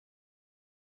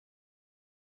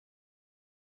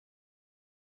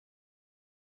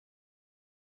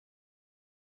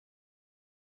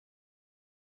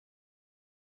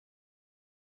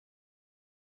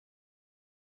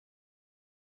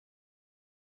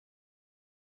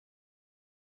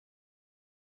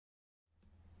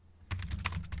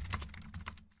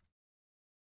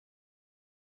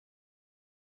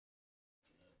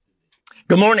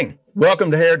Good morning.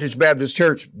 Welcome to Heritage Baptist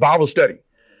Church Bible Study.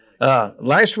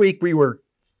 Last week we were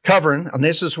covering, and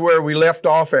this is where we left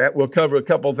off at. We'll cover a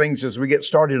couple of things as we get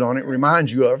started on it.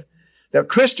 Remind you of that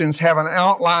Christians have an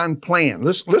outline plan.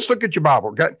 Let's look at your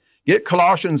Bible. Get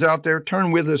Colossians out there.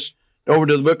 Turn with us over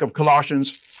to the book of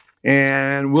Colossians,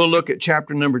 and we'll look at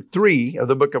chapter number 3 of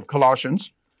the book of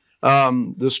Colossians.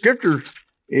 The scripture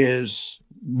is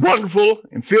wonderful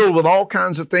and filled with all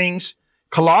kinds of things.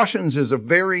 Colossians is a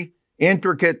very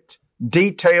intricate,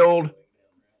 detailed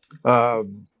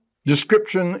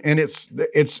description, and it's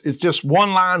just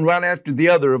one line right after the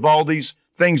other of all these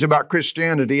things about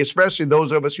Christianity, especially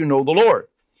those of us who know the Lord.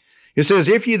 It says,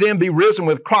 if you then be risen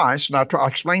with Christ, and I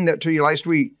explained that to you last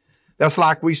week, that's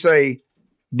like we say,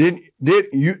 did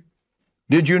you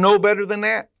know better than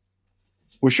that?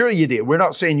 Well, sure you did. We're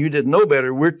not saying you didn't know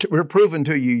better. We're proving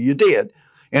to you did.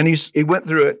 And he went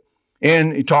through it.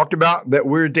 And he talked about that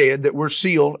we're dead, that we're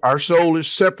sealed. Our soul is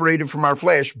separated from our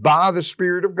flesh by the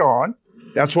Spirit of God.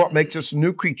 That's what makes us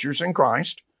new creatures in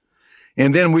Christ.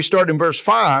 And then we start in verse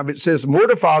 5. It says,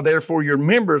 mortify therefore your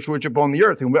members which upon the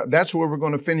earth. And that's where we're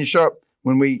going to finish up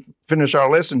when we finish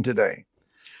our lesson today.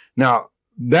 Now,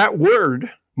 that word,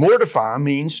 mortify,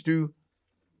 means to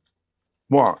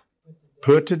what?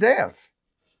 Put to death.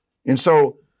 And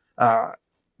so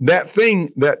that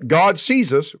thing that God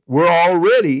sees us, we're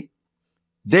already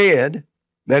dead,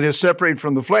 that is separated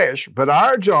from the flesh, but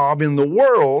our job in the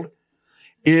world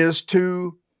is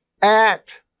to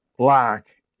act like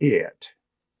it.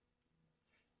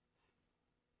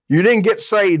 You didn't get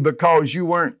saved because you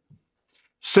weren't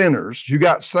sinners. You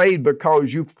got saved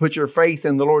because you put your faith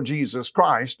in the Lord Jesus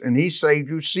Christ, and He saved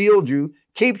you, sealed you,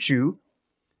 keeps you,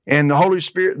 and the Holy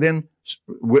Spirit then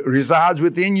resides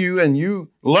within you, and you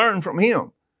learn from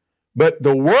Him. But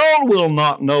the world will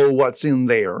not know what's in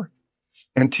there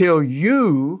until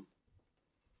you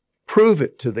prove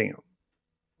it to them.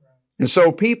 And so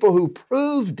people who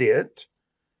proved it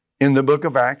in the book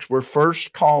of Acts were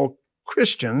first called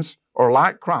Christians, or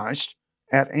like Christ,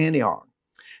 at Antioch.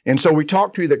 And so we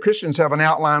talked to you that Christians have an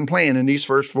outline plan in these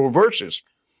first 4 verses.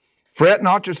 Fret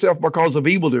not yourself because of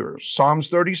evildoers. Psalms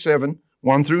 37,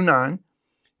 1 through 9.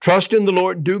 Trust in the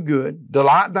Lord, do good.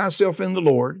 Delight thyself in the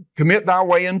Lord. Commit thy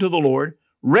way unto the Lord.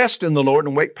 Rest in the Lord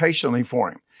and wait patiently for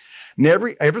Him. And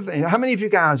everything, how many of you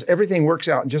guys, everything works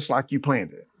out just like you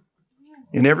planned it?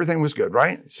 And everything was good,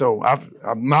 right? So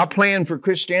my plan for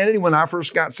Christianity when I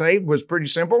first got saved was pretty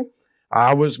simple.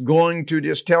 I was going to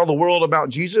just tell the world about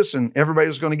Jesus, and everybody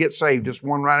was going to get saved, just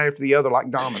one right after the other like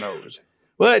dominoes.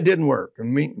 Well, it didn't work.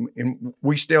 And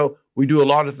we do a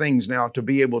lot of things now to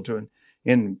be able to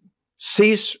and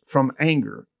cease from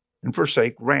anger and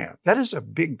forsake wrath. That is a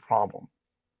big problem.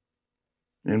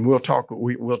 And we'll talk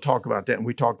about that, and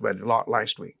we talked about it a lot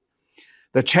last week.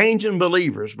 The change in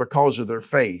believers because of their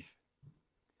faith.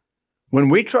 When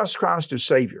we trust Christ as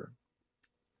Savior,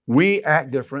 we act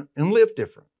different and live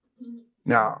different.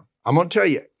 Now, I'm going to tell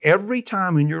you, every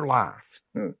time in your life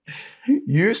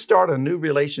you start a new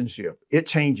relationship, it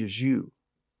changes you.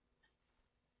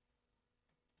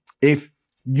 If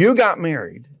you got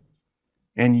married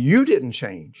and you didn't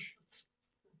change,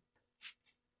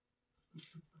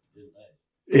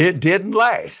 it didn't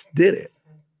last, did it?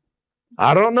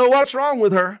 I don't know what's wrong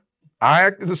with her. I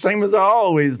acted the same as I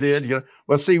always did.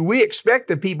 Well, see, we expect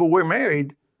the people we're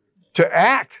married to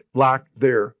act like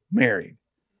they're married.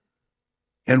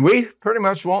 And we pretty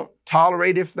much won't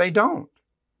tolerate if they don't.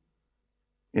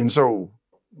 And so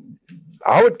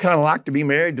I would kind of like to be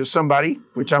married to somebody,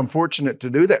 which I'm fortunate to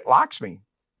do, that likes me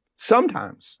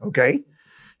sometimes, okay?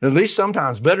 At least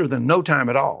sometimes, better than no time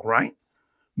at all, right?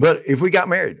 But if we got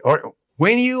married, or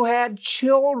when you had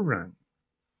children,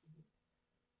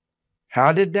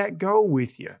 how did that go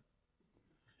with you?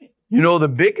 You know, the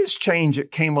biggest change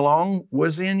that came along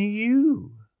was in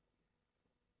you.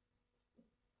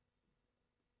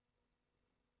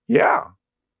 Yeah.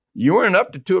 You weren't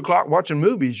up to 2 o'clock watching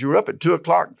movies. You were up at 2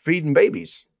 o'clock feeding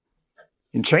babies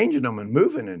and changing them and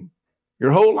moving, and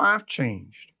your whole life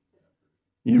changed.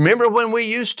 You remember when we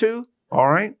used to? All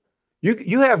right.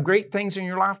 You have great things in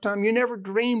your lifetime you never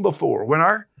dreamed before. When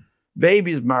our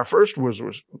babies, my first was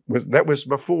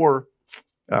before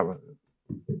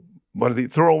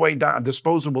throwaway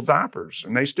disposable diapers,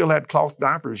 and they still had cloth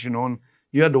diapers, and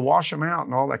you had to wash them out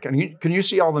and all that. Can you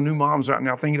see all the new moms right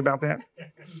now thinking about that?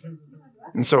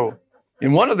 And so,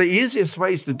 and one of the easiest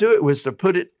ways to do it was to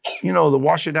put it, to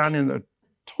wash it down in the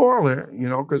toilet,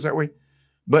 because that way,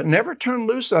 but never turn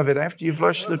loose of it after you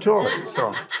flush the toilet.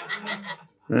 So,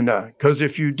 and because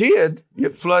if you did,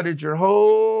 it flooded your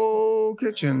whole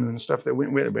kitchen and stuff that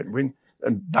went with it. But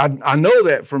I know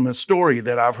that from a story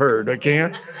that I've heard.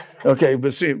 Okay, okay,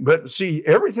 but see,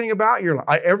 everything about your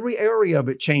life, every area of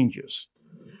it changes.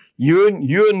 When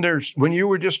you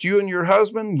were just you and your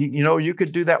husband, you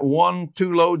could do that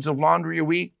 1-2 loads of laundry a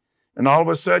week, and all of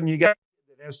a sudden you got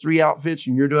that has 3 outfits,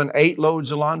 and you're doing 8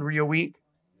 loads of laundry a week.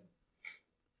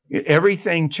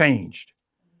 Everything changed,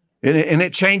 and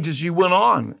it changed as you went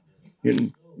on.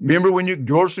 Remember when your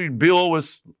grocery bill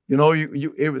was,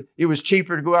 it was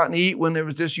cheaper to go out and eat when it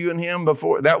was just you and him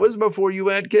before. That was before you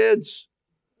had kids.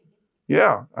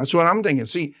 Yeah, that's what I'm thinking.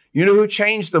 See, you know who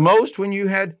changed the most when you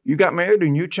got married,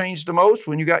 and you changed the most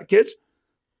when you got kids?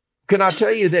 Can I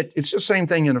tell you that it's the same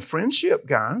thing in a friendship,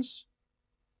 guys?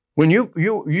 When you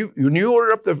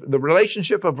order up the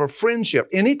relationship of a friendship,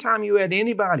 anytime you add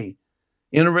anybody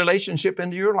in a relationship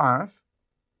into your life,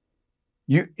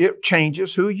 it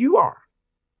changes who you are.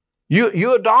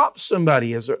 You adopt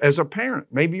somebody as a parent.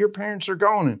 Maybe your parents are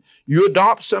gone, and you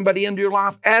adopt somebody into your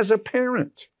life as a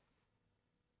parent.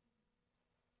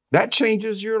 That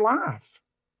changes your life.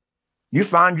 You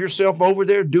find yourself over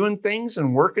there doing things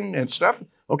and working and stuff.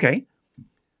 Okay,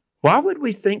 why would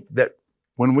we think that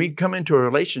when we come into a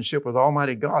relationship with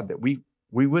Almighty God that we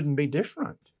wouldn't be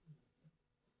different?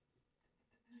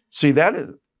 See, that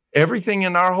is everything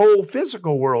in our whole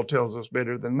physical world tells us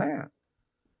better than that.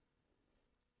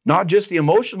 Not just the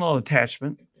emotional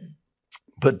attachment,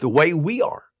 but the way we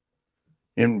are.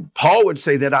 And Paul would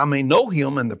say that I may know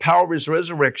him and the power of his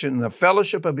resurrection and the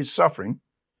fellowship of his suffering,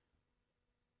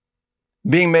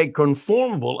 being made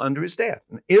conformable unto his death.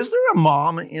 Is there a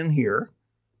mom in here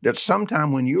that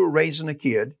sometime when you were raising a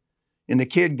kid and the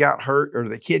kid got hurt or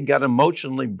the kid got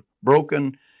emotionally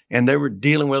broken and they were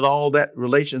dealing with all that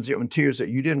relationship and tears that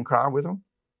you didn't cry with them?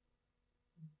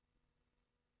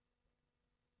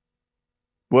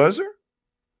 Was there?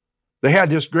 They had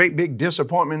this great big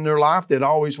disappointment in their life they'd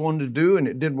always wanted to do, and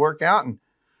it didn't work out. And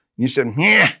you said,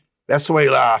 yeah, that's the way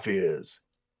life is.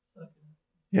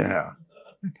 Yeah.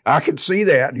 I could see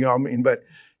that, but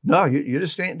no, you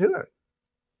just can't do it.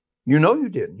 You know you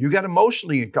didn't. You got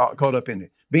emotionally caught up in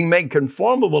it, being made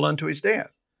conformable unto his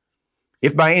death.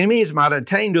 If by any means might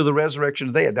attain to the resurrection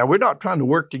of the dead. Now, we're not trying to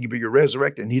work to be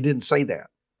resurrected, and he didn't say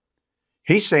that.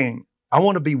 He's saying, I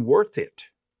want to be worth it.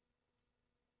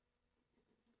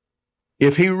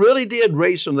 If he really did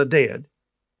raise from the dead,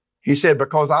 he said,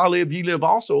 because I live, ye live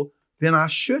also, then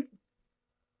it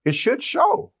should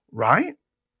show, right?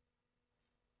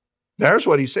 There's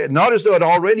what he said. Not as though it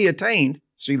already attained.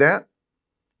 See that?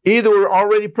 Either we're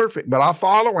already perfect, but I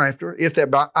follow after, if that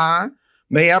by I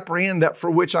may apprehend that for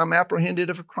which I'm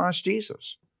apprehended of Christ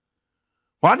Jesus.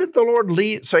 Why did the Lord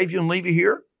save you and leave you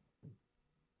here?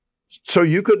 So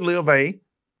you could live a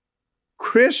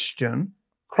Christian,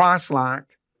 Christ-like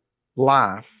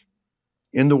life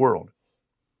in the world,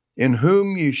 in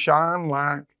whom you shine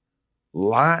like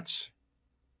lights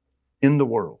in the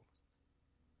world.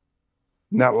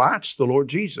 And that light's the Lord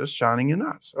Jesus shining in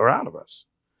us or out of us.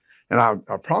 And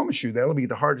I promise you that'll be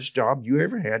the hardest job you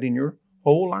ever had in your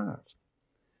whole life.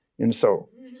 And so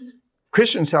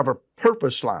Christians have a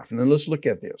purpose life. And then let's look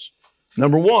at this.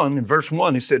 Number 1, in verse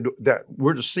 1, he said that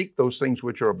we're to seek those things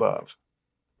which are above.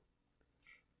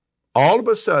 All of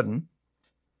a sudden,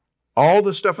 all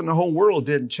the stuff in the whole world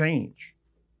didn't change.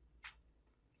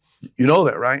 You know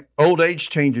that, right? Old age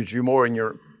changes you more in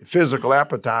your physical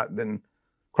appetite than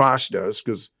Christ does.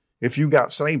 Because if you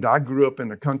got saved, I grew up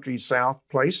in a country south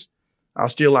place. I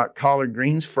still like collard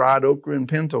greens, fried okra, and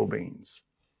pinto beans.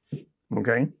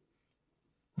 Okay?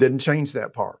 Didn't change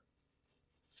that part.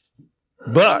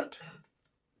 But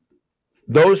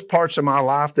those parts of my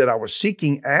life that I was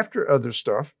seeking after other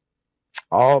stuff,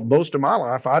 most of my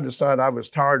life, I decided I was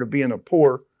tired of being a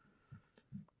poor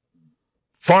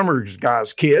farmer's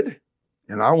guy's kid,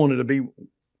 and I wanted to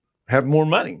have more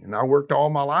money. And I worked all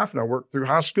my life, and I worked through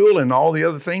high school and all the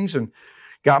other things, and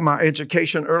got my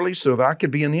education early so that I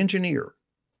could be an engineer.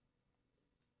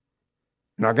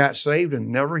 And I got saved and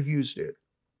never used it,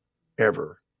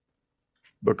 ever,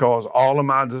 because all of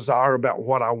my desire about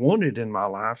what I wanted in my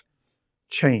life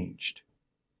changed.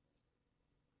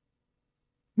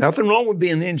 Nothing wrong with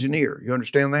being an engineer. You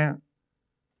understand that?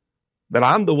 But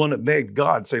I'm the one that begged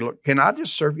God, say, look, can I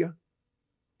just serve you?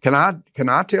 Can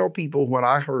I tell people what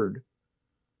I heard?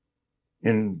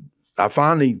 And I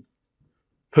finally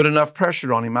put enough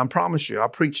pressure on him. I promise you, I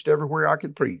preached everywhere I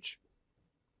could preach.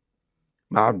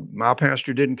 My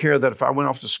pastor didn't care that if I went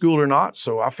off to school or not,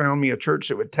 so I found me a church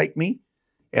that would take me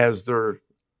as their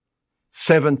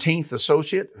 17th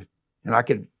associate, and I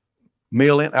could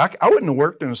mail in. I wouldn't have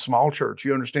worked in a small church.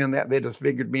 You understand that? They just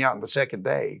figured me out in the second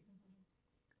day.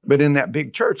 But in that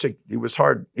big church, it was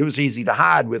hard. It was easy to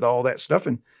hide with all that stuff.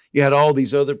 And you had all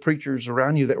these other preachers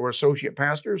around you that were associate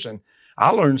pastors. And I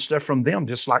learned stuff from them,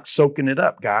 just like soaking it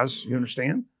up, guys. You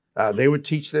understand? They would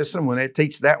teach this and when they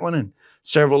teach that one, and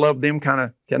several of them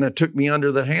kind of took me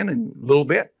under the hand a little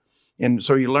bit. And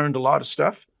so you learned a lot of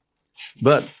stuff.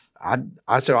 But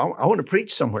I said, I want to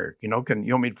preach somewhere. You know,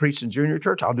 you want me to preach in junior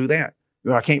church? I'll do that.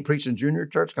 You know, I can't preach in junior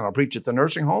church. Can I preach at the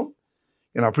nursing home?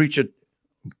 Can I preach at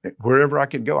wherever I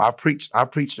could go? I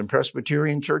preached in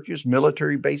Presbyterian churches,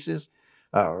 military bases,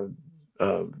 Knights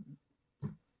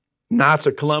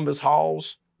of Columbus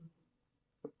halls,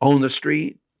 on the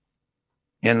street.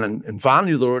 And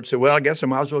finally the Lord said, well, I guess I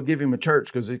might as well give him a church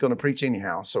because he's going to preach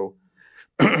anyhow. So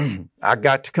I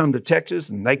got to come to Texas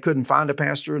and they couldn't find a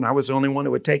pastor and I was the only one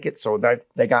who would take it. So I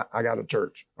got a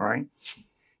church. All right.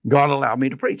 God allowed me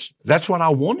to preach. That's what I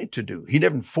wanted to do. He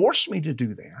never forced me to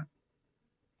do that.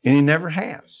 And he never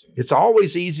has. It's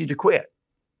always easy to quit.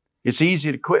 It's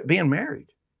easy to quit being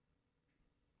married.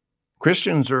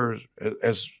 Christians are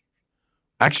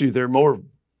they're more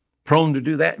prone to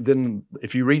do that than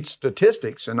if you read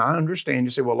statistics. And I understand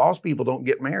you say, well, lost people don't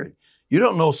get married. You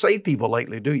don't know saved people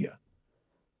lately, do you?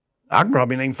 I can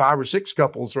probably name 5 or 6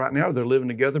 couples right now. They're living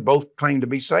together, both claim to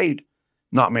be saved,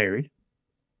 not married.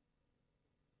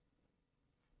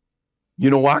 You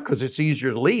know why? Because it's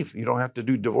easier to leave. You don't have to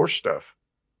do divorce stuff.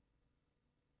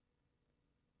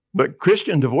 But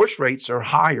Christian divorce rates are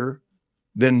higher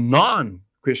than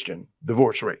non-Christian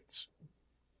divorce rates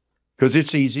because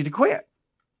it's easy to quit.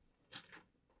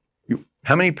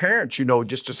 How many parents you know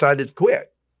just decided to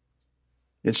quit?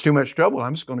 It's too much trouble.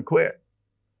 I'm just going to quit.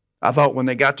 I thought when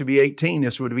they got to be 18,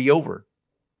 this would be over.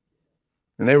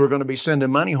 And they were going to be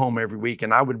sending money home every week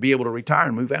and I would be able to retire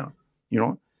and move out. You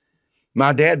know,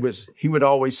 my dad he would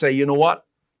always say, you know what?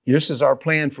 This is our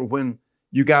plan for when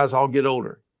you guys all get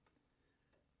older.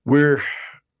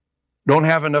 Don't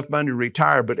have enough money to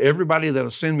retire, but everybody that'll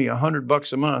send me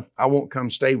 $100 a month, I won't come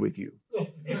stay with you.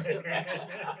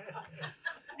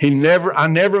 I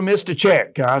never missed a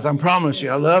check, guys. I promise you.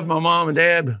 I love my mom and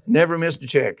dad, never missed a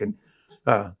check. And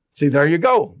see, there you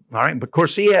go. All right. But of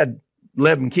course, he had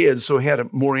 11 kids, so he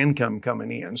had more income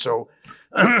coming in. So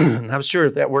I'm sure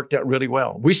that worked out really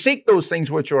well. We seek those things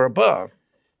which are above.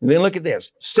 And then look at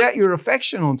this. Set your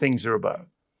affection on things that are above.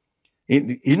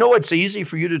 You know it's easy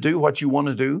for you to do what you want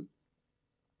to do?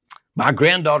 My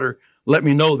granddaughter let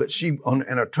me know that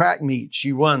in a track meet,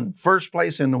 she won first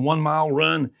place in the 1-mile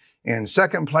run and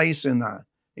second place in the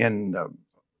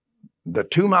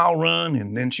 2-mile run.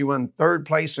 And then she won third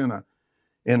place in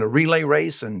a relay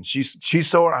race. And she's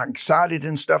so excited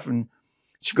and stuff. And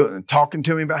she's talking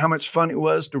to me about how much fun it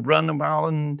was to run the mile.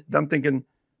 And I'm thinking,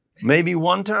 maybe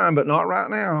one time, but not right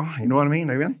now. You know what I mean?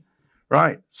 Amen?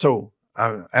 Right. So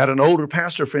I had an older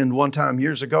pastor friend one time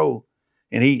years ago,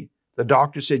 and the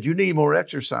doctor said, you need more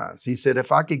exercise. He said,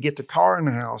 if I could get the car in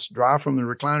the house, drive from the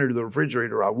recliner to the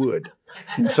refrigerator, I would.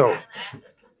 And so,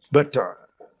 but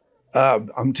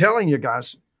I'm telling you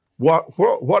guys, what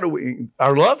do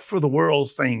our love for the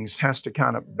world's things has to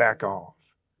kind of back off.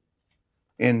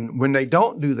 And when they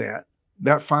don't do that,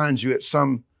 that finds you at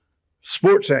some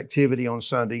sports activity on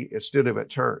Sunday instead of at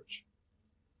church.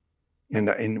 And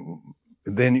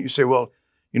then you say, well,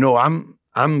 you know,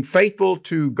 I'm faithful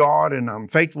to God and I'm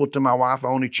faithful to my wife. I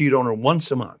only cheat on her once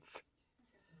a month.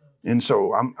 And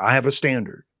so I have a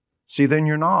standard. See, then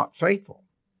you're not faithful.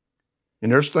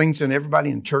 And there's things, and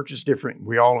everybody in church is different.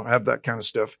 We all have that kind of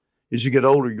stuff. As you get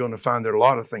older, you're going to find there are a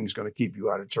lot of things going to keep you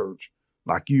out of church,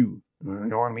 like you. You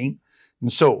know what I mean?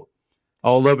 And so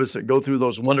all of us that go through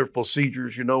those wonderful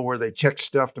procedures, you know, where they check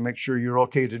stuff to make sure you're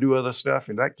okay to do other stuff,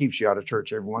 and that keeps you out of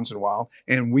church every once in a while.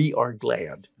 And we are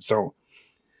glad. So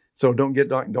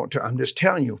I'm just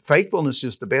telling you, faithfulness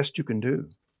is the best you can do.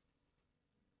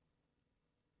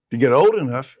 If you get old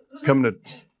enough, coming to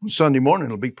Sunday morning,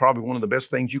 it'll be probably one of the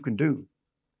best things you can do.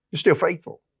 You're still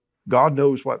faithful. God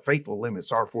knows what faithful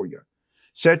limits are for you.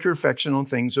 Set your affection on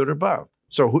things that are above.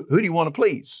 So who do you want to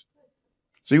please?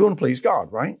 So you want to please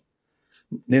God, right?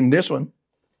 Then this one,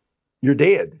 you're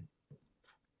dead.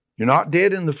 You're not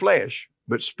dead in the flesh,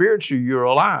 but spiritually you're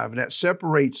alive, and that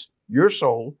separates your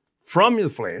soul from the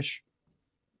flesh.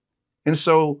 And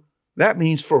so that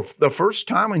means for the first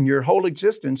time in your whole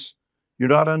existence, you're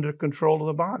not under control of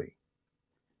the body.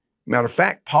 Matter of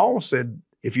fact, Paul said,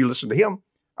 if you listen to him,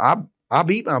 I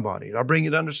beat my body. I bring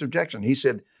it under subjection. He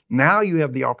said, now you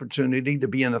have the opportunity to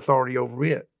be in authority over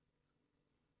it.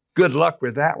 Good luck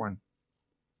with that one.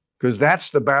 Because that's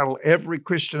the battle every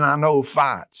Christian I know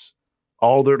fights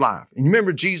all their life. And you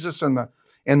remember Jesus and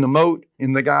the mote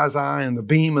in the guy's eye and the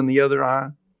beam in the other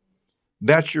eye?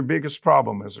 That's your biggest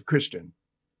problem as a Christian.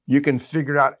 You can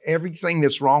figure out everything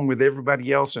that's wrong with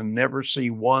everybody else and never see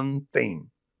one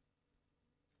thing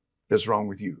that's wrong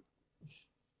with you.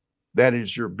 That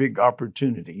is your big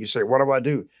opportunity. You say, what do I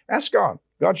do? Ask God.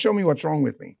 God, show me what's wrong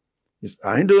with me.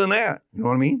 I ain't doing that. You know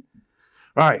what I mean?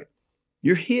 All right.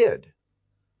 You're hid.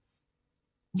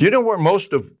 Do you know where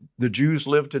most of the Jews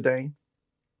live today?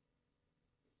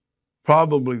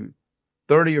 Probably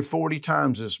 30 or 40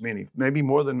 times as many, maybe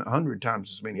more than 100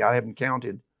 times as many. I haven't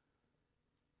counted.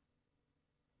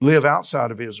 Live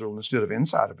outside of Israel instead of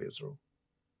inside of Israel.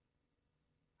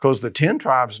 Because the 10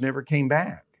 tribes never came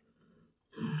back.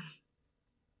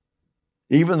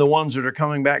 Even the ones that are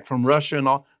coming back from Russia and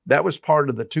all, that was part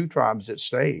of the 2 tribes that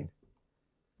stayed.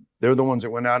 They're the ones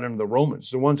that went out under the Romans,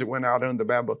 the ones that went out under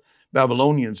the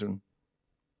Babylonians, and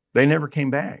they never came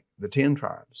back, the 10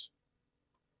 tribes.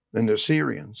 Then the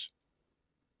Syrians.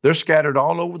 They're scattered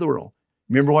all over the world.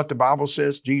 Remember what the Bible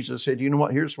says? Jesus said, you know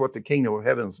what? Here's what the kingdom of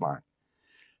heaven is like.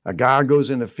 A guy goes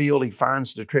in the field, he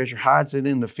finds the treasure, hides it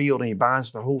in the field, and he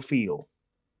buys the whole field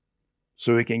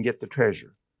so he can get the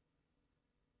treasure.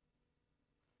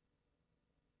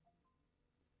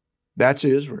 That's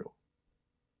Israel.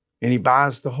 And he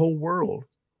buys the whole world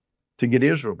to get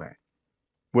Israel back.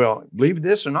 Well, believe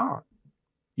this or not,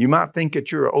 you might think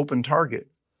that you're an open target,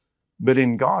 but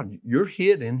in God, you're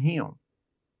hid in Him.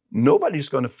 Nobody's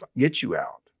going to get you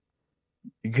out.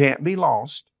 You can't be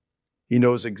lost. He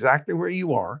knows exactly where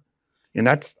you are. And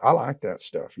I like that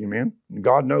stuff, amen?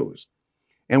 God knows.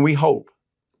 And we hope.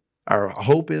 Our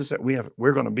hope is that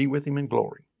we're going to be with Him in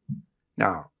glory.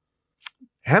 Now,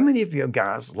 how many of you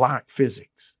guys like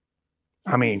physics?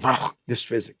 I mean, this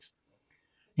physics.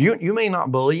 You may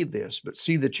not believe this, but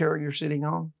see the chair you're sitting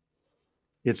on?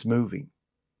 It's moving.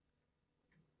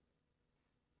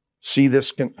 See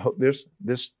this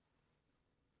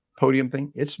podium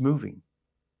thing? It's moving.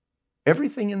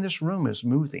 Everything in this room is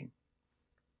moving.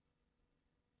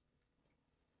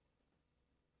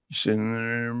 You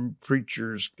said,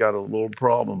 preacher's got a little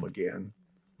problem again.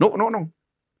 No.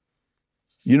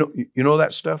 You know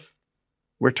that stuff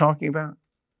we're talking about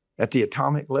at the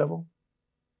atomic level?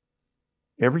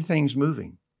 Everything's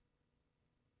moving.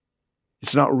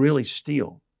 It's not really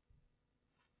still.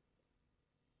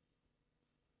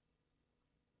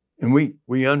 And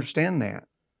we understand that.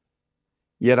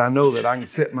 Yet I know that I can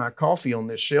set my coffee on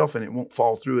this shelf and it won't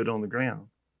fall through it on the ground.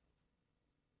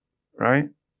 Right?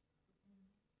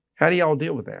 How do y'all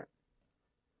deal with that?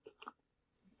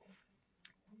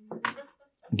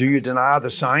 Do you deny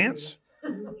the science?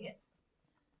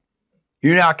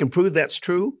 You know, I can prove that's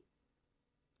true.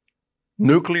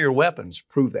 Nuclear weapons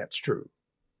prove that's true.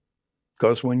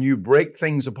 Because when you break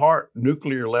things apart,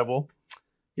 nuclear level,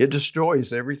 it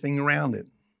destroys everything around it.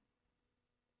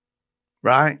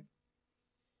 Right?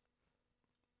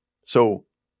 So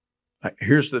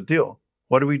here's the deal.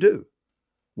 What do?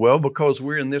 Well, because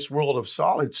we're in this world of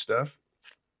solid stuff,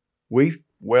 we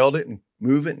weld it and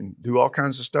move it and do all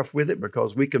kinds of stuff with it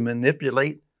because we can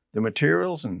manipulate the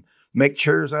materials and make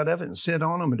chairs out of it and sit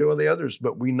on them and do all the others.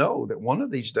 But we know that one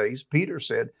of these days, Peter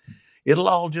said, it'll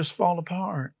all just fall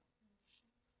apart.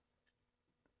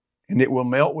 And it will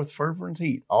melt with fervent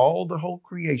heat, all the whole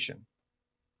creation,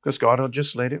 because God will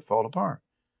just let it fall apart.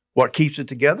 What keeps it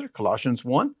together? Colossians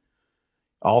 1.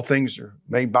 All things are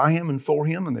made by Him and for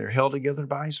Him, and they're held together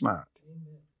by His might.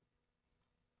 Amen.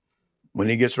 When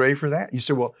He gets ready for that, you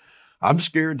say, well, I'm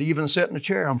scared to even sit in a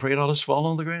chair. I'm afraid I'll just fall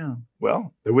on the ground.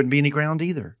 Well, there wouldn't be any ground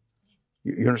either.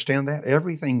 You understand that?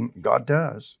 Everything God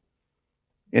does.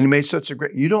 And He made such a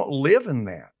great, you don't live in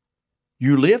that.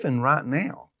 You live in right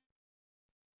now.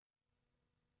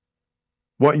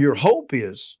 What your hope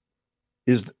is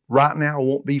right now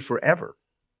won't be forever.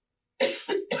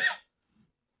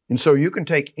 And so you can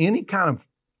take any kind of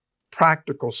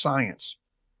practical science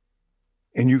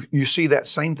and you see that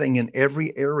same thing in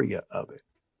every area of it.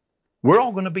 We're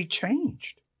all going to be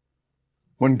changed.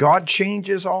 When God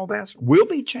changes all that, we'll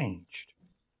be changed.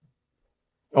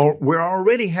 Or we're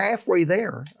already halfway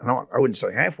there. I wouldn't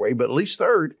say halfway, but at least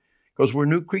third, because we're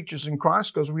new creatures in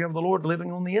Christ because we have the Lord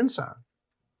living on the inside.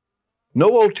 No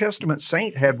Old Testament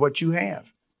saint had what you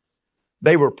have.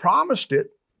 They were promised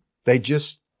it. They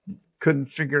just couldn't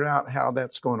figure out how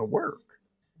that's going to work.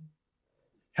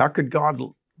 How could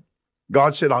God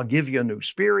said, I'll give you a new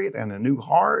spirit and a new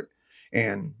heart.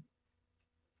 And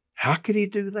how could He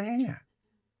do that?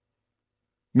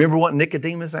 Remember what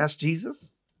Nicodemus asked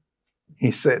Jesus?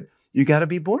 He said, you got to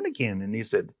be born again. And He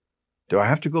said, do I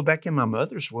have to go back in my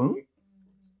mother's womb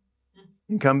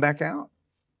and come back out?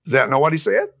 Is that not what He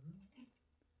said?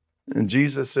 And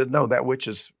Jesus said, no, that which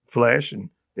is flesh, and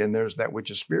then there's that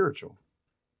which is spiritual.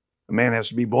 A man has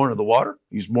to be born of the water.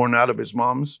 He's born out of his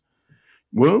mom's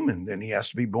womb, and then he has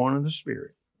to be born of the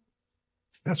Spirit.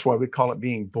 That's why we call it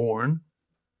being born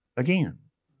again.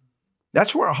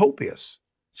 That's where our hope is.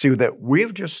 See, that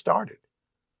we've just started.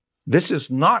 This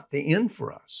is not the end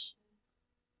for us.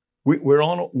 We're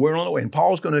on the way. And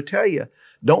Paul's going to tell you,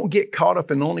 don't get caught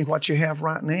up in only what you have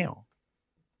right now.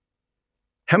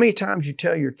 How many times you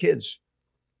tell your kids,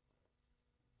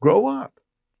 grow up.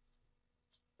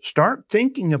 Start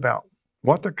thinking about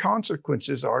what the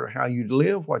consequences are to how you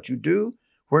live, what you do,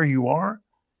 where you are,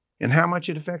 and how much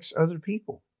it affects other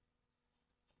people.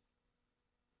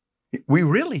 We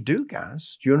really do,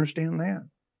 guys. Do you understand that?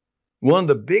 One of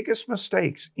the biggest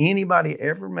mistakes anybody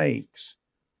ever makes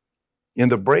in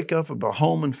the breakup of a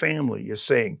home and family is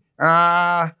saying,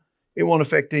 it won't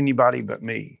affect anybody but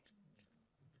me.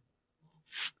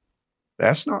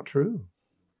 That's not true.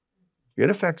 It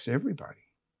affects everybody.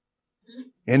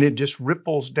 And it just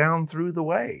ripples down through the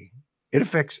way. It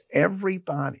affects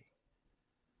everybody.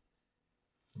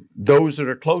 Those that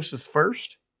are closest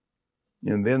first,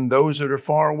 and then those that are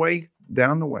far away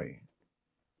down the way.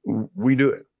 We do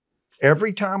it.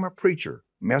 Every time a preacher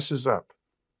messes up,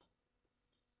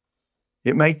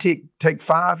 it may take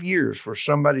 5 years for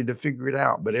somebody to figure it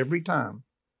out, but every time.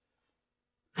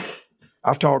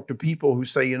 I've talked to people who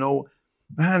say,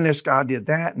 man, this guy did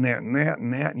that and that and that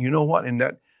and that. And you know what? And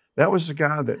that was the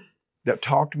guy that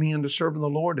talked me into serving the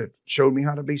Lord, that showed me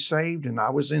how to be saved. And I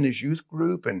was in his youth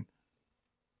group. And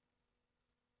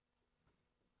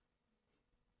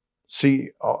see,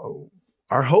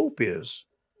 our hope is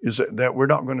that we're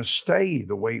not going to stay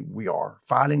the way we are,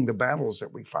 fighting the battles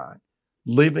that we fight,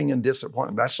 living in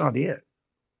disappointment. That's not it.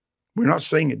 We're not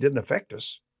saying it didn't affect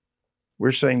us.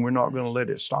 We're saying we're not going to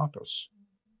let it stop us.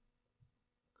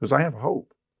 Because I have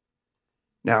hope.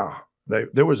 Now,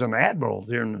 there was an admiral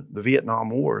during the Vietnam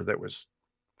War that was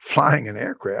flying an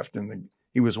aircraft, and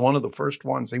he was one of the first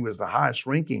ones. He was the highest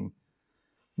ranking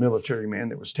military man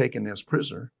that was taken as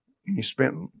prisoner. And he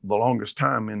spent the longest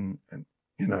time in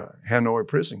a Hanoi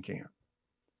prison camp.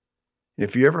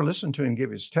 If you ever listen to him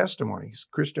give his testimony, he's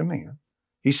a Christian man.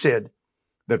 He said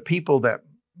that people that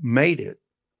made it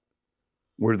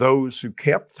were those who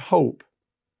kept hope,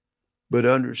 but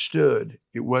understood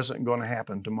it wasn't going to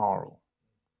happen tomorrow.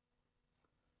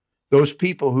 Those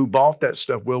people who bought that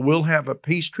stuff, we'll have a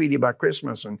peace treaty by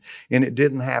Christmas, and it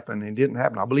didn't happen. It didn't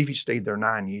happen. I believe he stayed there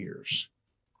 9 years.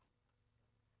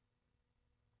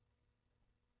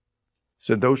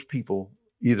 Said those people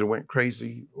either went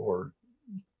crazy or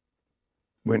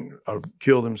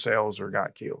killed themselves or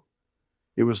got killed.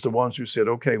 It was the ones who said,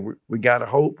 okay, we got a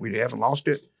hope. We haven't lost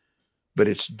it, but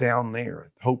it's down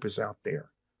there. Hope is out there.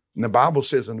 And the Bible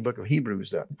says in the book of Hebrews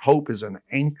that hope is an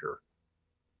anchor.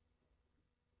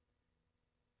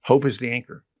 Hope is the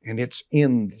anchor, and it's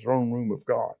in the throne room of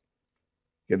God.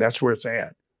 Yeah, that's where it's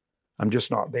at. I'm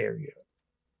just not there yet.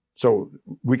 So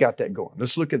we got that going.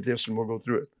 Let's look at this, and we'll go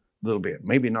through it a little bit.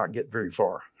 Maybe not get very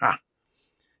far.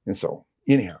 And so,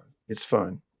 anyhow, it's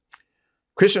fun.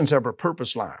 Christians have a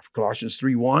purpose life. Colossians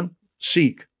 3:1,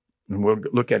 seek. And we'll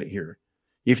look at it here.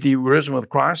 If you were risen with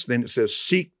Christ, then it says,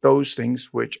 seek those things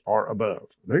which are above.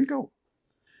 There you go.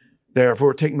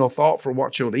 Therefore, take no thought for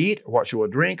what you'll eat, or what you will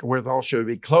drink, or wherewithal shall you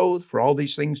be clothed. For all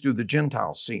these things do the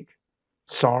Gentiles seek.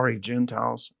 Sorry,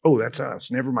 Gentiles. Oh, that's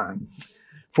us. Never mind.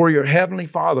 For your heavenly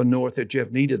Father knoweth that you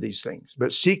have need of these things.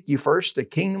 But seek ye first the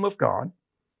kingdom of God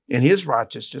and his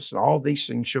righteousness, and all these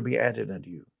things shall be added unto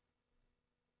you.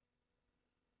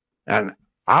 And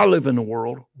I live in a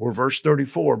world where verse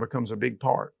 34 becomes a big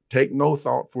part. Take no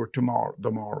thought for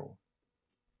the morrow.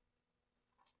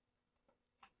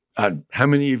 How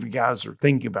many of you guys are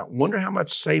thinking about, wonder how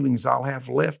much savings I'll have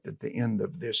left at the end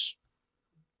of this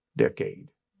decade?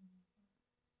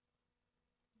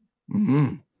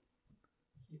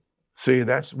 See,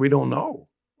 we don't know,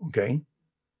 okay?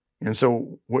 And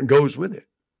so what goes with it?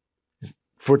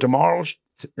 For tomorrow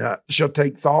shall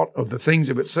take thought of the things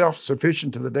of itself,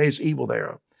 sufficient to the day's evil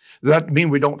thereof. Does that mean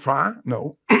we don't try?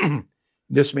 No.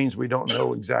 This means we don't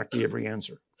know exactly every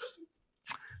answer.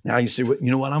 Now you see, you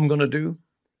know what I'm going to do?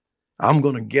 I'm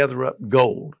going to gather up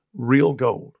gold, real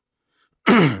gold,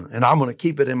 and I'm going to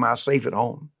keep it in my safe at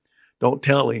home. Don't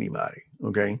tell anybody,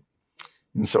 okay?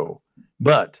 And so,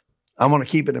 but I'm going to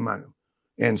keep it in my,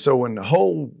 and so when the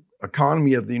whole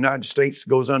economy of the United States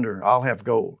goes under, I'll have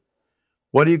gold.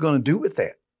 What are you going to do with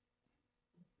that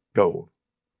gold?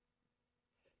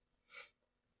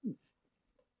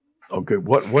 Okay,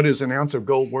 what is an ounce of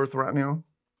gold worth right now?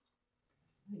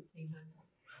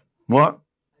 What?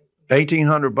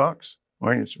 $1,800?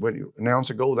 Well, an ounce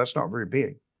of gold, that's not very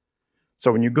big.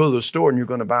 So when you go to the store and you're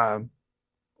going to buy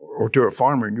or to a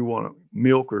farmer and you want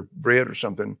milk or bread or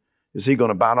something, is he going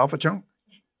to bite off a chunk?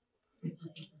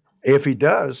 If he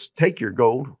does, take your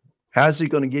gold. How's he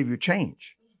going to give you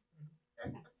change?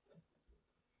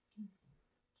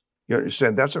 You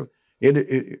understand?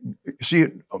 See,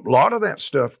 a lot of that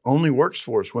stuff only works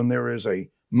for us when there is a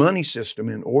money system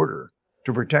in order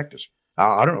to protect us.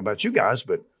 I don't know about you guys,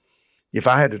 but if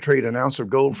I had to trade an ounce of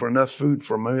gold for enough food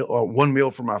for one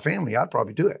meal for my family, I'd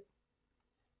probably do it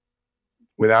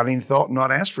without any thought and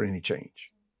not ask for any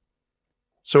change.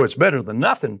 So it's better than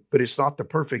nothing, but it's not the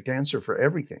perfect answer for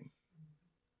everything.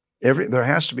 There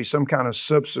has to be some kind of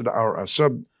a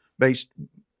sub-based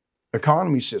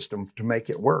economy system to make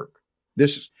it work.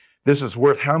 This is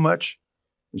worth how much?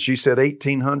 And she said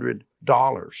 $1,800.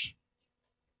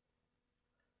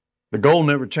 The gold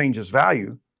never changes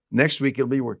value. Next week it'll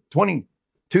be worth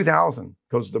 $22,000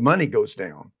 because the money goes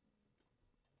down.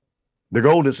 The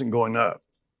gold isn't going up.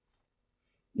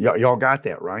 Y'all got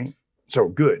that, right? So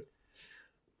good.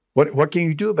 What can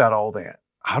you do about all that?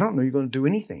 I don't know you're going to do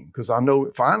anything, because I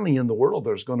know finally in the world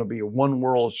there's going to be a one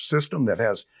world system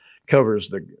that covers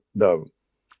the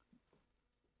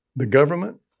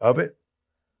government of it,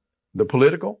 the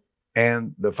political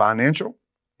and the financial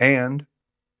and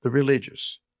the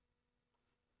religious.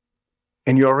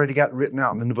 And you already got it written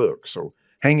out in the book. So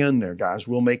hang in there, guys.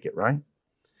 We'll make it, right?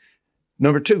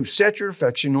 Number 2, set your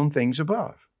affection on things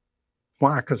above.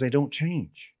 Why? Because they don't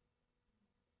change.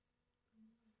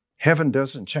 Heaven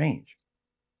doesn't change.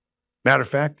 Matter of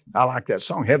fact, I like that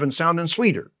song, Heaven Sounding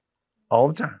Sweeter, all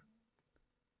the time.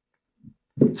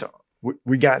 So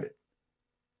we got it.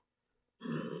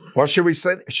 What should we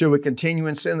say? Should we continue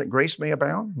in sin that grace may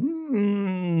abound?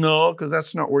 No, because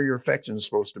that's not where your affection is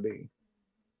supposed to be.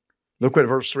 Look at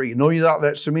verse 3. Know you not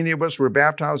that so many of us were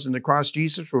baptized into Christ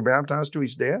Jesus, were baptized to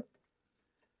his death?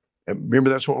 And remember,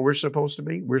 that's what we're supposed to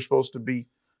be. We're supposed to be,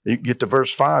 you get to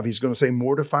verse 5, he's going to say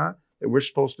mortify, that we're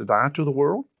supposed to die to the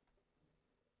world.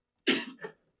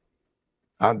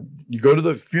 You go to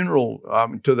the funeral,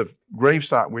 to the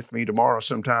gravesite with me tomorrow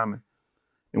sometime,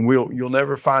 and you'll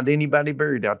never find anybody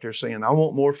buried out there saying, I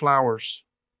want more flowers.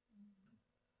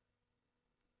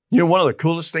 You know, one of the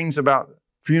coolest things about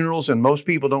funerals, and most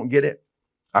people don't get it,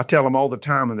 I tell them all the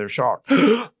time and they're shocked.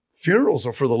 Funerals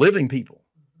are for the living people.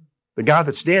 The guy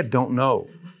that's dead don't know.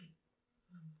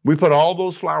 We put all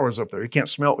those flowers up there. You can't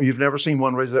smell, you've never seen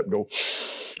one raise up and go,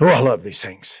 oh, I love these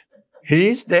things.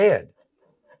 He's dead.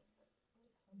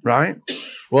 Right?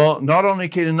 Well, not only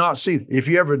can you not see, if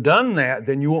you ever done that,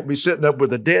 then you won't be sitting up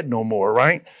with the dead no more,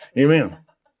 right? Amen.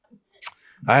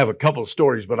 I have a couple of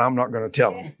stories, but I'm not going to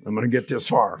tell them. I'm going to get this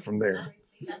far from there.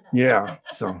 Yeah.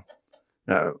 So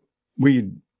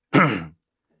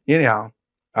anyhow,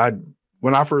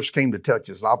 when I first came to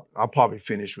Texas, I'll probably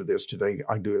finish with this today.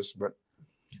 I do this, but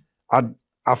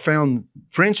I found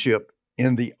friendship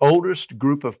in the oldest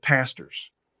group of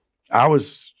pastors. I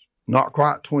was not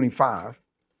quite 25.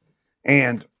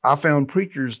 And I found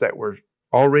preachers that were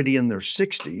already in their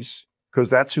 60s,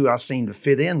 because that's who I seemed to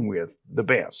fit in with the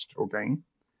best, okay?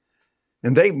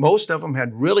 And most of them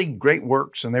had really great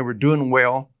works, and they were doing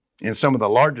well in some of the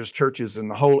largest churches in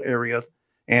the whole area.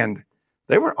 And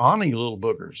they were honey little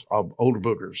boogers, older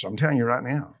boogers, I'm telling you right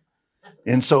now.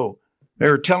 And so they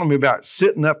were telling me about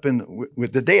sitting up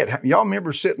with the dead. Y'all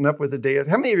remember sitting up with the dead?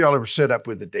 How many of y'all ever sit up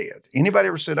with the dead? Anybody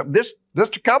ever sit up? Just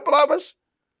a couple of us?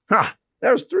 Huh.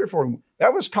 That was 3 or 4.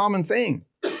 That was a common thing.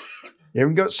 You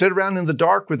ever go sit around in the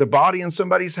dark with a body in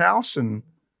somebody's house and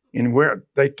where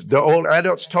the old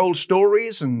adults told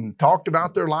stories and talked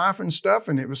about their life and stuff,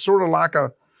 and it was sort of like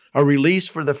a release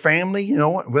for the family, you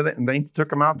know, with it, and they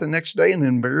took them out the next day and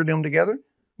then buried them together.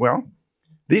 Well,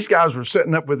 these guys were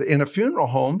sitting up in a funeral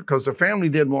home because the family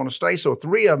didn't want to stay, so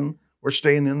 3 of them were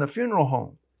staying in the funeral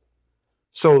home.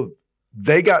 So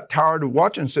they got tired of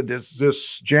watching, said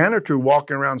this janitor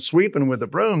walking around sweeping with a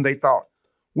broom. They thought,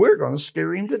 we're going to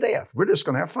scare him to death. We're just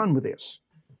going to have fun with this.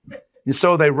 And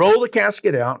so they rolled the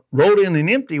casket out, rolled in an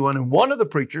empty one, and one of the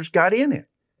preachers got in it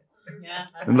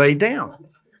and laid down.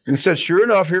 And said, sure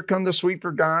enough, here come the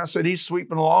sweeper guy. Said he's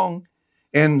sweeping along.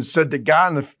 And said the guy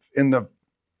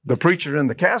the preacher in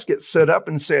the casket stood up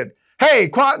and said, hey,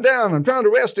 quiet down. I'm trying to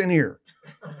rest in here.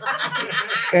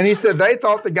 And he said they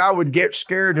thought the guy would get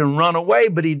scared and run away,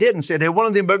 but he didn't. Said they had one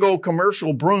of them big old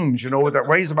commercial brooms, you know, that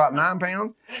weighs about 9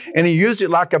 pounds. And he used it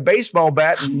like a baseball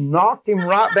bat and knocked him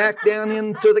right back down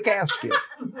into the casket.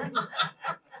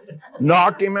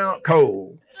 Knocked him out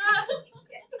cold.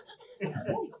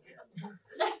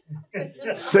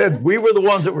 Said we were the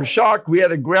ones that were shocked. We had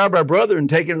to grab our brother and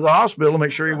take him to the hospital to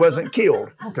make sure he wasn't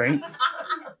killed. Okay.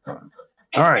 All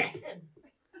right.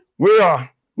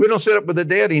 We don't sit up with the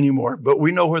dead anymore, but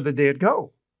we know where the dead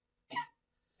go.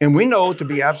 And we know to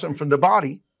be absent from the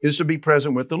body is to be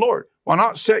present with the Lord. Why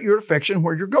not set your affection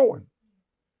where you're going?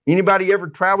 Anybody ever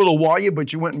traveled to Hawaii,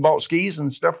 but you went and bought skis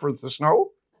and stuff for the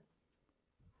snow?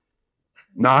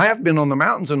 Now, I have been on the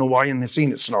mountains in Hawaii and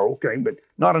seen it snow, okay, but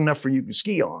not enough for you to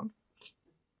ski on.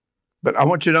 But I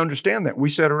want you to understand that. We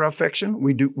set our affection,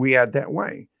 we add that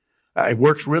way. It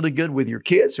works really good with your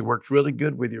kids. It works really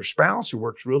good with your spouse. It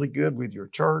works really good with your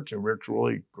church. It works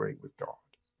really great with God.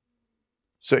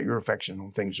 Set your affection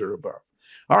on things that are above.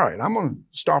 All right, I'm going to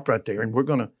stop right there, and we're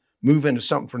going to move into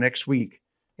something for next week.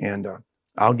 And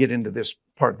I'll get into this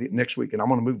part next week, and I'm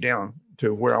going to move down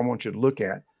to where I want you to look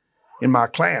at. In my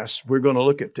class, we're going to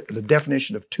look at the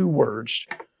definition of two words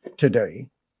today.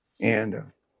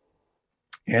 And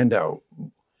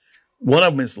one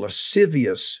of them is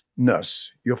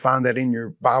lasciviousness. You'll find that in your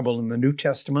Bible in the New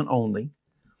Testament only.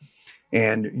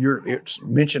 And it's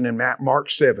mentioned in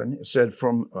Mark 7. It said,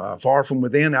 from far from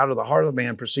within, out of the heart of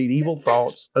man proceed evil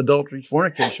thoughts, adulteries,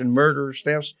 fornication, murders,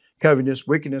 thefts, covetousness,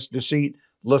 wickedness, deceit,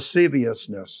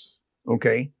 lasciviousness.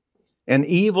 Okay? An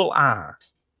evil eye.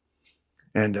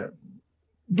 And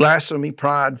blasphemy,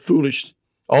 pride, foolish,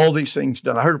 all these things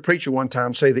done. I heard a preacher one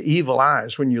time say the evil eye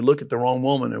is when you look at the wrong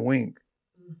woman and wink.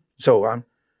 So I'm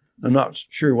not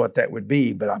sure what that would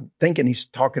be, but I'm thinking he's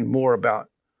talking more about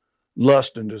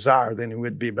lust and desire than it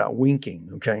would be about winking,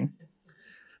 okay?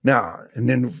 Now, and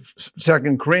then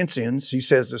 2 Corinthians, he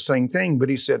says the same thing, but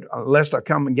he said, lest I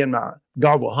come again,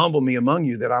 God will humble me among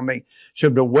you that I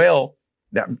should do well.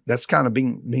 That's kind of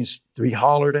means to be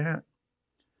hollered at.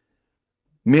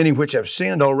 Many which have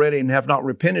sinned already and have not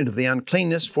repented of the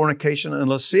uncleanness, fornication, and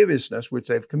lasciviousness which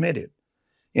they've committed.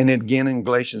 And again in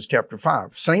Galatians chapter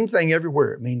 5. Same thing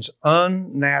everywhere. It means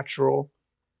unnatural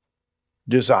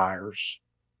desires,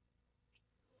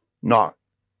 not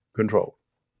controlled.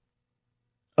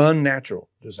 Unnatural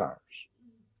desires.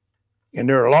 And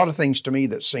there are a lot of things to me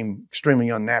that seem extremely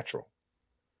unnatural.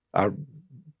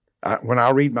 When I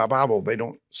read my Bible, they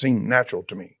don't seem natural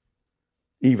to me,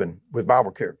 even with Bible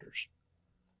characters.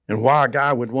 And why a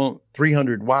guy would want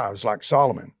 300 wives like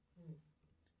Solomon.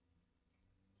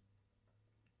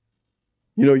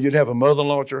 You know, you'd have a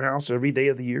mother-in-law at your house every day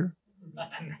of the year.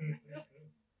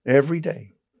 Every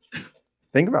day.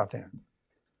 Think about that.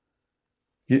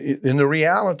 In the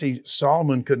reality,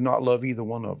 Solomon could not love either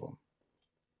one of them.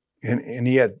 And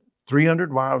he had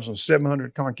 300 wives and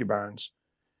 700 concubines.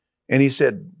 And he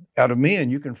said, out of men,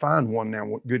 you can find one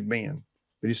now, good man.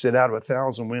 But he said, out of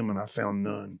 1,000 women, I found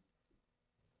none.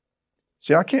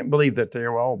 See, I can't believe that they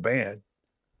were all bad.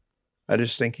 I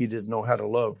just think he didn't know how to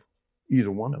love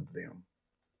either one of them.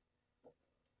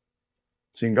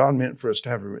 See, God meant for us to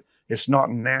have it's not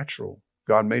natural.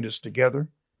 God made us together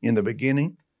in the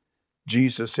beginning.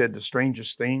 Jesus said the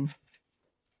strangest thing.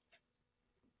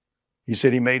 He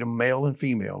said he made them male and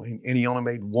female, and he only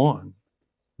made one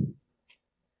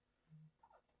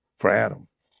for Adam.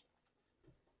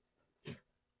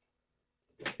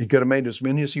 He could have made as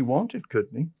many as he wanted,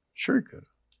 couldn't he? Sure he could have.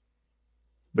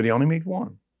 But he only made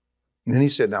one. And then he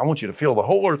said, now I want you to fill the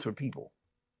whole earth with people.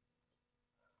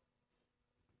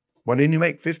 Why didn't he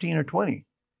make 15 or 20?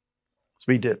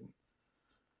 So he didn't.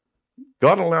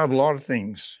 God allowed a lot of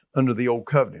things under the old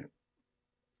covenant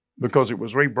because it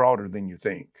was way broader than you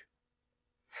think.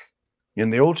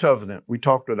 In the old covenant, we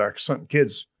talked with our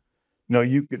kids, you know,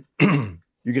 you could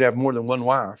have more than one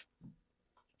wife.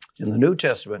 In the New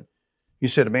Testament, he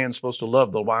said a man's supposed to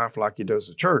love the wife like he does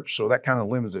the church, so that kind of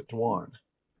limits it to one.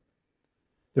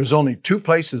 There's only two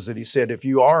places that he said if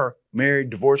you are married,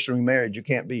 divorced, or remarried, you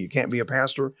can't be. You can't be a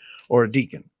pastor or a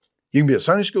deacon. You can be a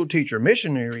Sunday school teacher, a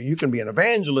missionary, you can be an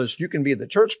evangelist, you can be the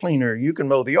church cleaner, you can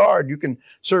mow the yard, you can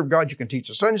serve God, you can teach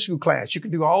a Sunday school class, you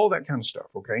can do all that kind of stuff,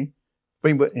 okay?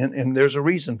 And there's a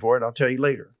reason for it, I'll tell you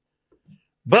later.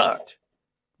 But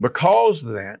because of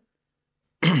that,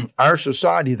 our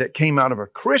society that came out of a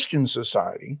Christian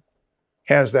society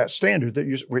has that standard that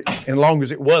as long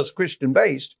as it was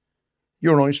Christian-based,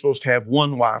 you're only supposed to have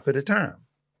one wife at a time,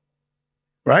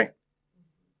 right?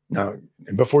 Now,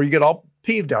 before you get all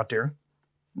peeved out there,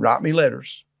 write me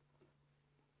letters.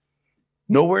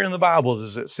 Nowhere in the Bible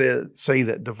does it say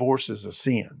that divorce is a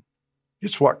sin.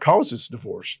 It's what causes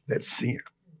divorce that's sin.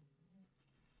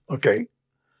 Okay?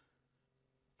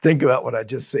 Think about what I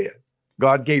just said.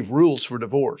 God gave rules for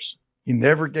divorce. He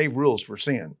never gave rules for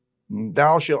sin.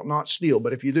 Thou shalt not steal,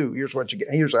 but if you do, here's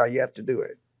how you have to do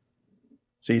it.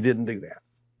 So he didn't do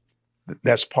that.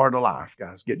 That's part of life,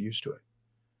 guys. Get used to it.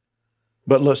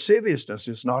 But lasciviousness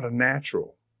is not a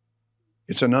natural.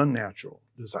 It's an unnatural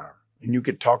desire. And you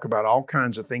could talk about all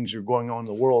kinds of things that are going on in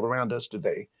the world around us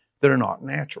today that are not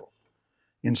natural.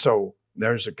 And so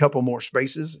there's a couple more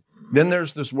spaces. Then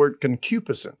there's this word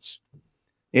concupiscence.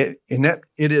 It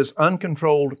is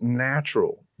uncontrolled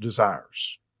natural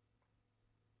desires.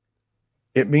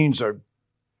 It means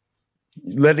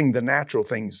letting the natural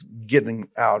things getting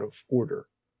out of order,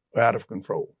 out of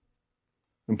control.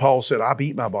 And Paul said, I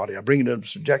beat my body. I bring it under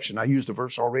subjection. I used the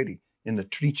verse already in the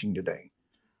teaching today.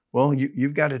 Well,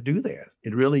 you've got to do that.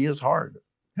 It really is hard.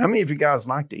 How many of you guys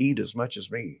like to eat as much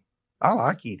as me? I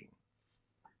like eating.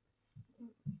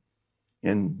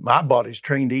 And my body's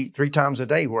trained to eat 3 times a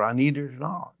day, where I need it or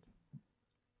not.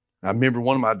 I remember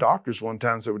one of my doctors one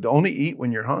time said, only eat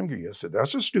when you're hungry. I said,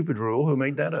 that's a stupid rule. Who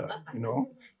made that up? You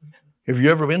know, have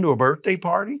you ever been to a birthday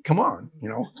party? Come on, you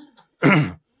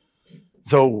know.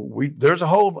 So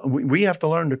we have to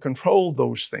learn to control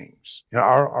those things, you know,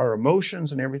 our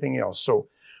emotions and everything else. So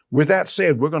with that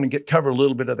said, we're going to cover a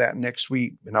little bit of that next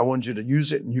week, and I want you to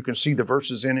use it, and you can see the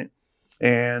verses in it.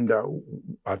 And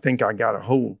I think I got a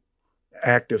whole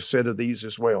active set of these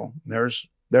as well. There's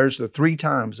the 3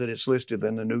 times that it's listed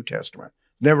in the New Testament.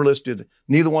 Never listed,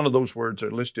 neither one of those words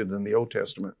are listed in the Old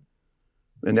Testament.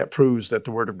 And that proves that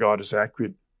the Word of God is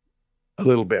accurate a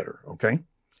little better, okay?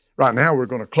 Right now we're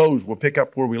going to close. We'll pick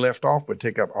up where we left off. We'll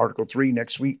take up Article 3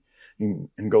 next week and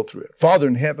go through it. Father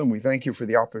in heaven, we thank you for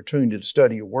the opportunity to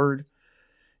study your Word.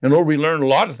 And Lord, we learn a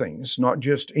lot of things, not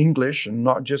just English and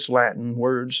not just Latin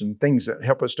words and things that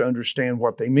help us to understand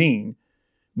what they mean.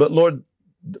 But Lord,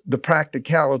 the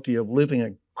practicality of living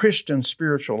a Christian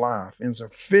spiritual life in a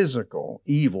physical,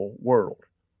 evil world.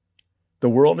 The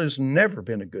world has never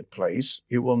been a good place.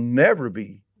 It will never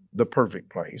be the perfect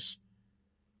place.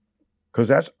 Because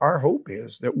that's our hope,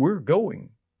 is that we're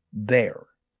going there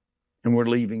and we're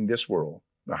leaving this world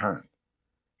behind.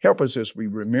 Help us as we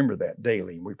remember that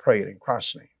daily. We pray it in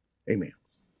Christ's name. Amen.